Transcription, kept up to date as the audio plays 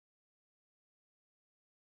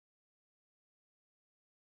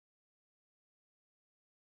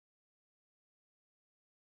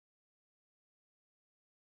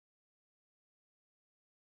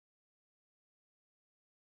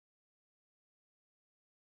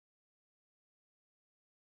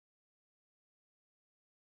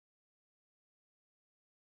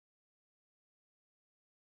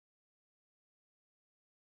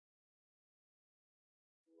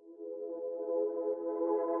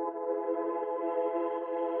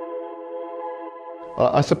Well,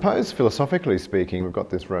 I suppose philosophically speaking, we've got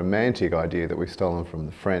this romantic idea that we've stolen from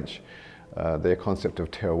the French, their concept of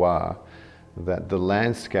terroir, that the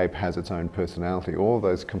landscape has its own personality. All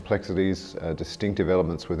those complexities, distinctive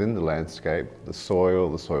elements within the landscape, the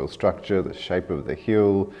soil structure, the shape of the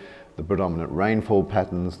hill, the predominant rainfall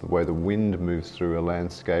patterns, the way the wind moves through a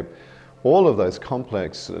landscape, all of those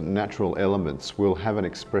complex natural elements will have an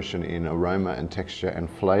expression in aroma and texture and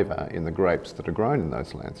flavour in the grapes that are grown in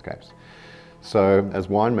those landscapes. So as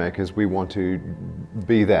winemakers, we want to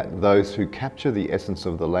be those who capture the essence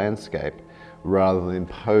of the landscape rather than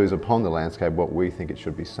impose upon the landscape what we think it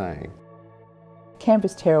should be saying.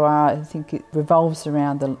 Canberra's terroir, I think it revolves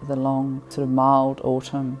around the long, sort of mild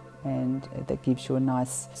autumn, and that gives you a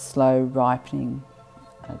nice slow ripening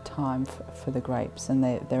time for the grapes, and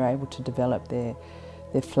they're able to develop their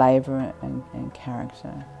flavour and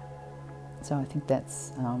character. So I think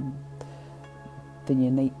that's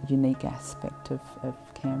the unique aspect of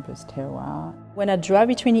Canberra's terroir. When I drive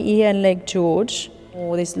between here and Lake George,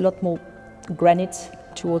 there's a lot more granite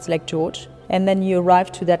towards Lake George, and then you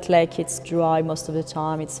arrive to that lake, it's dry most of the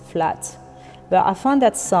time, it's flat. But I find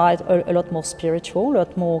that side a lot more spiritual, a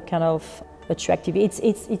lot more kind of attractive.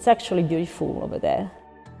 It's actually beautiful over there.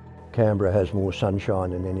 Canberra has more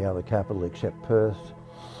sunshine than any other capital except Perth.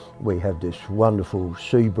 We have this wonderful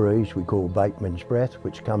sea breeze we call Bateman's breath,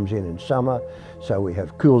 which comes in summer, so we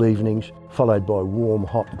have cool evenings followed by warm,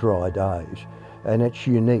 hot, dry days. And it's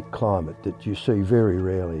a unique climate that you see very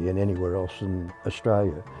rarely in anywhere else in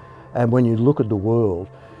Australia. And when you look at the world,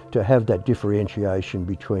 to have that differentiation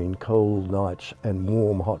between cold nights and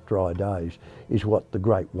warm, hot, dry days is what the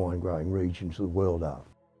great wine growing regions of the world are.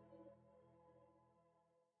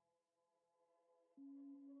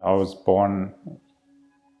 I was born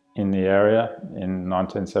in the area in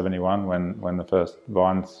 1971 when the first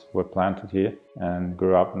vines were planted here, and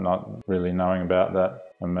grew up not really knowing about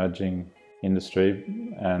that emerging industry,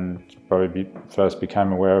 and probably first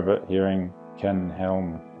became aware of it hearing Ken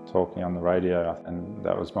Helm talking on the radio, and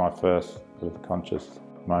that was my first sort of conscious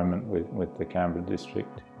moment with the Canberra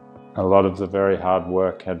District. A lot of the very hard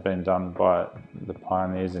work had been done by the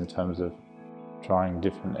pioneers in terms of trying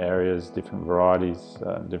different areas, different varieties,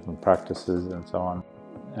 different practices and so on.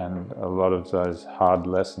 And a lot of those hard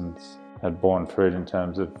lessons had borne fruit in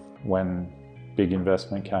terms of when big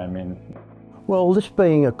investment came in. Well, this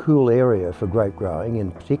being a cool area for grape growing,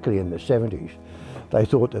 and particularly in the 70s, they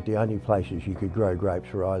thought that the only places you could grow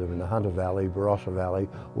grapes were either in the Hunter Valley, Barossa Valley,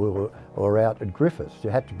 or out at Griffith. It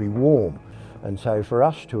had to be warm. And so for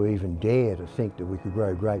us to even dare to think that we could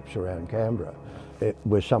grow grapes around Canberra, it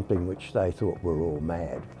was something which they thought were all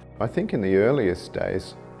mad. I think in the earliest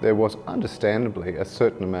days, there was understandably a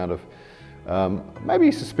certain amount of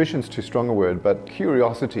maybe suspicion's too strong a word, but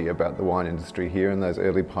curiosity about the wine industry here, and those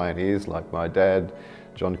early pioneers like my dad,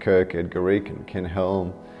 John Kirk, Edgar Reek and Ken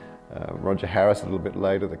Helm, Roger Harris a little bit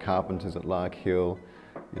later, the carpenters at Lark Hill.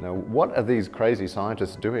 You know, what are these crazy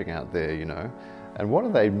scientists doing out there, you know? And what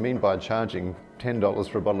do they mean by charging $10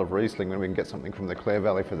 for a bottle of Riesling when we can get something from the Clare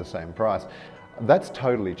Valley for the same price? That's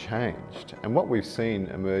totally changed. And what we've seen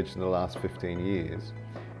emerge in the last 15 years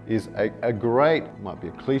is a great, might be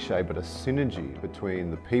a cliche, but a synergy between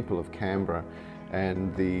the people of Canberra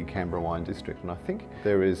and the Canberra Wine District. And I think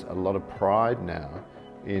there is a lot of pride now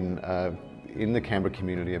in the Canberra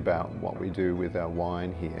community about what we do with our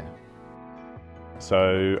wine here.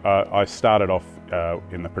 So I started off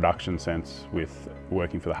in the production sense with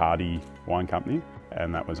working for the Hardy Wine Company,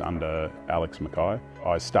 and that was under Alex Mackay.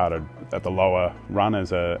 I started at the lower run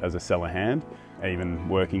as a cellar hand, even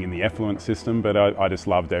working in the effluent system, but I just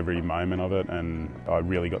loved every moment of it, and I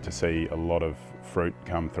really got to see a lot of fruit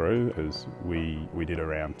come through, because we did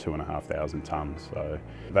around 2,500 tonnes. So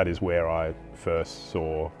that is where I first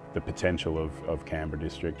saw the potential of Canberra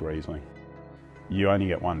District Riesling. You only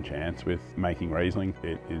get one chance with making Riesling.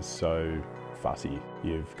 It is so fussy.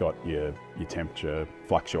 You've got your temperature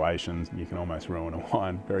fluctuations, and you can almost ruin a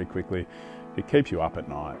wine very quickly. It keeps you up at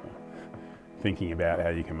night thinking about how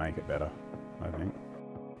you can make it better, I think.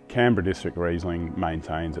 Canberra District Riesling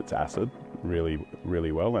maintains its acid really,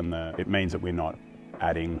 really well, and it means that we're not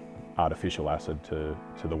adding artificial acid to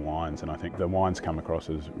the wines, and I think the wines come across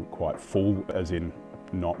as quite full, as in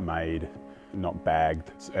not made, not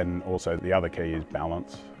bagged. And also the other key is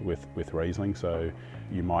balance with Riesling, so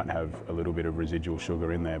you might have a little bit of residual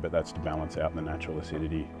sugar in there, but that's to balance out the natural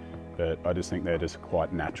acidity. But I just think they're just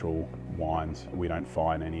quite natural wines. We don't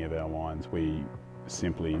fine any of our wines. We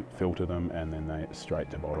simply filter them and then they're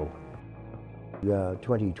straight to bottle. The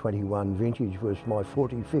 2021 vintage was my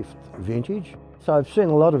 45th vintage. So I've seen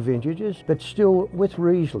a lot of vintages, but still with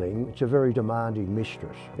Riesling, it's a very demanding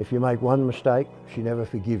mistress. If you make one mistake, she never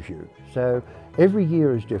forgives you. So every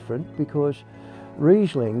year is different because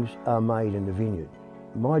Rieslings are made in the vineyard.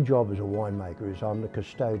 My job as a winemaker is I'm the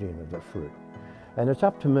custodian of the fruit. And it's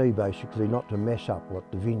up to me basically not to mess up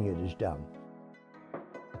what the vineyard has done.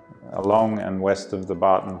 Along and west of the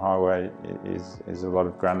Barton Highway is a lot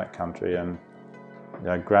of granite country, and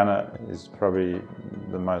granite is probably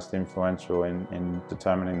the most influential in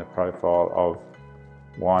determining the profile of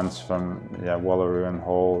wines from Wallaroo and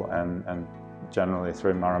Hall and generally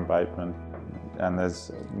through Murrumbateman. And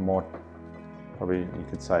there's more, probably you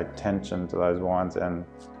could say, tension to those wines, and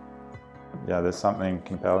there's something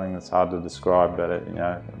compelling that's hard to describe, but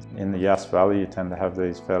in the Yass Valley you tend to have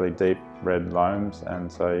these fairly deep red loams,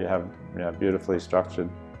 and so you have beautifully structured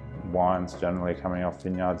wines generally coming off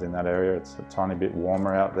vineyards in that area. It's a tiny bit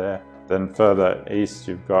warmer out there. Then further east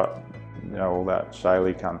you've got all that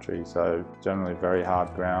shaly country, so generally very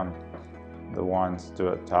hard ground. The wines do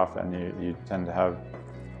it tough, and you tend to have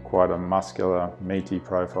quite a muscular, meaty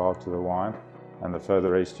profile to the wine. And the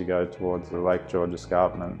further east you go towards the Lake George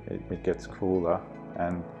escarpment, it gets cooler,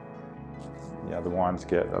 and the wines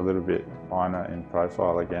get a little bit finer in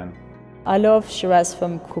profile again. I love Shiraz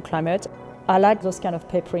from cool climate. I like those kind of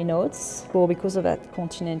peppery notes, but because of that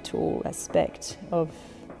continental aspect of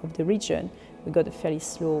the region, we got a fairly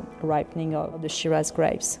slow ripening of the Shiraz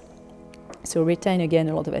grapes. So retain again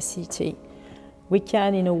a lot of acidity. We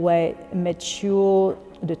can, in a way, mature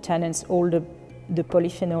the tannins, all the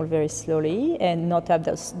polyphenol very slowly, and not have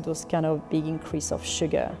those kind of big increase of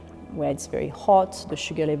sugar. Where it's very hot, the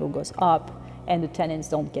sugar level goes up, and the tannins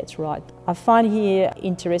don't get ripe. I find here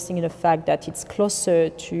interesting in the fact that it's closer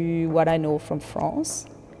to what I know from France,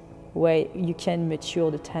 where you can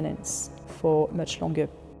mature the tannins for much longer.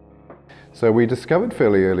 So we discovered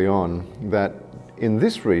fairly early on that in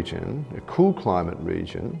this region, a cool climate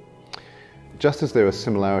region, just as there are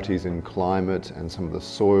similarities in climate and some of the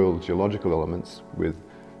soil geological elements with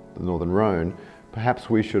the Northern Rhone,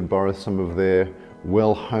 perhaps we should borrow some of their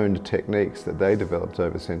well-honed techniques that they developed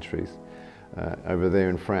over centuries over there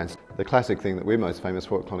in France. The classic thing that we're most famous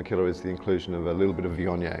for at Clonakillo is the inclusion of a little bit of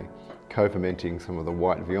Viognier, co-fermenting some of the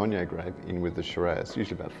white Viognier grape in with the Shiraz,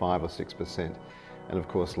 usually about 5 or 6%. And of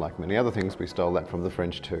course, like many other things, we stole that from the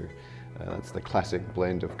French too. That's the classic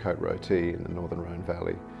blend of Côte Rôtie in the Northern Rhone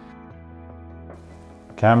Valley.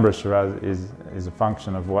 Canberra Shiraz is a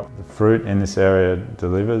function of what the fruit in this area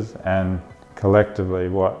delivers, and collectively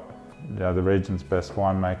what the region's best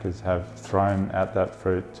winemakers have thrown at that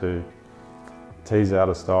fruit to tease out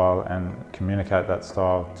a style and communicate that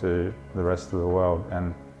style to the rest of the world.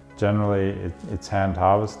 And generally it's hand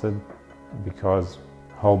harvested because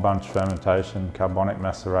whole bunch fermentation, carbonic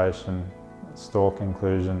maceration, stalk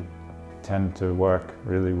inclusion tend to work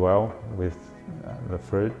really well with the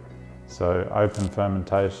fruit. So open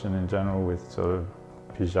fermentation in general with sort of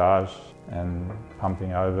pigeage and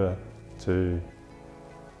pumping over to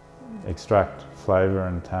extract flavour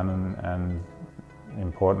and tannin, and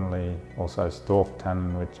importantly also stalk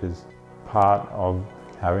tannin, which is part of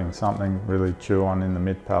having something really chew on in the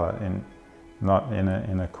mid palate, not in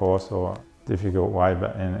a coarse or difficult way,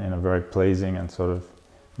 but in a very pleasing and sort of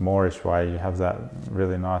moorish way. You have that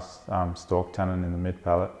really nice stalk tannin in the mid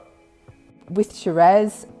palate. With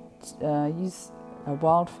Shiraz, use a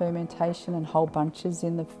wild fermentation and whole bunches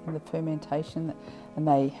in the fermentation, and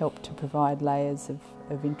they help to provide layers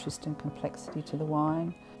of interest and complexity to the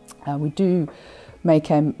wine. We do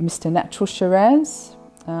make a Mr. Natural Shiraz,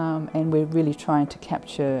 and we're really trying to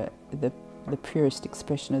capture the purest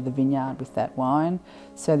expression of the vineyard with that wine.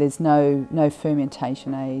 So there's no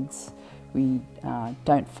fermentation aids. We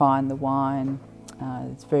don't fine the wine.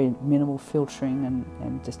 It's very minimal filtering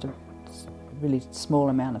and just a really small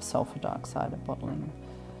amount of sulfur dioxide of bottling,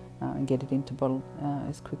 and get it into bottle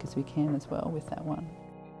as quick as we can as well with that one.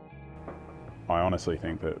 I honestly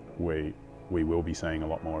think that we will be seeing a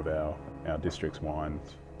lot more of our district's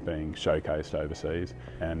wines being showcased overseas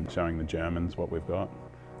and showing the Germans what we've got.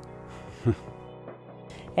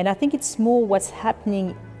 And I think it's more what's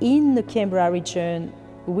happening in the Canberra region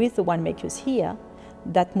with the winemakers here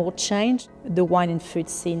that more change the wine and food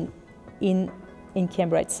scene in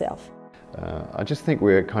Canberra itself. I just think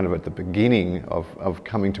we're kind of at the beginning of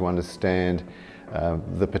coming to understand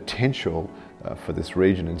the potential for this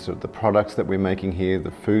region, and sort of the products that we're making here,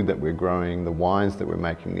 the food that we're growing, the wines that we're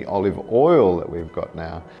making, the olive oil that we've got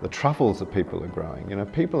now, the truffles that people are growing. You know,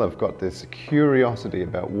 people have got this curiosity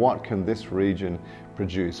about what can this region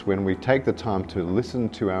produce. When we take the time to listen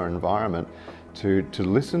to our environment, to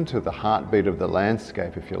listen to the heartbeat of the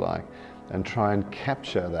landscape, if you like, and try and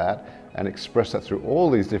capture that and express that through all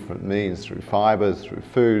these different means, through fibres, through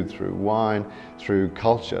food, through wine, through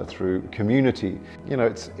culture, through community. You know,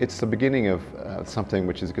 it's the beginning of something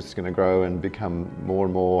which is just going to grow and become more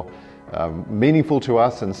and more meaningful to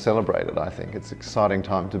us and celebrated, I think. It's an exciting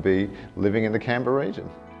time to be living in the Canberra region.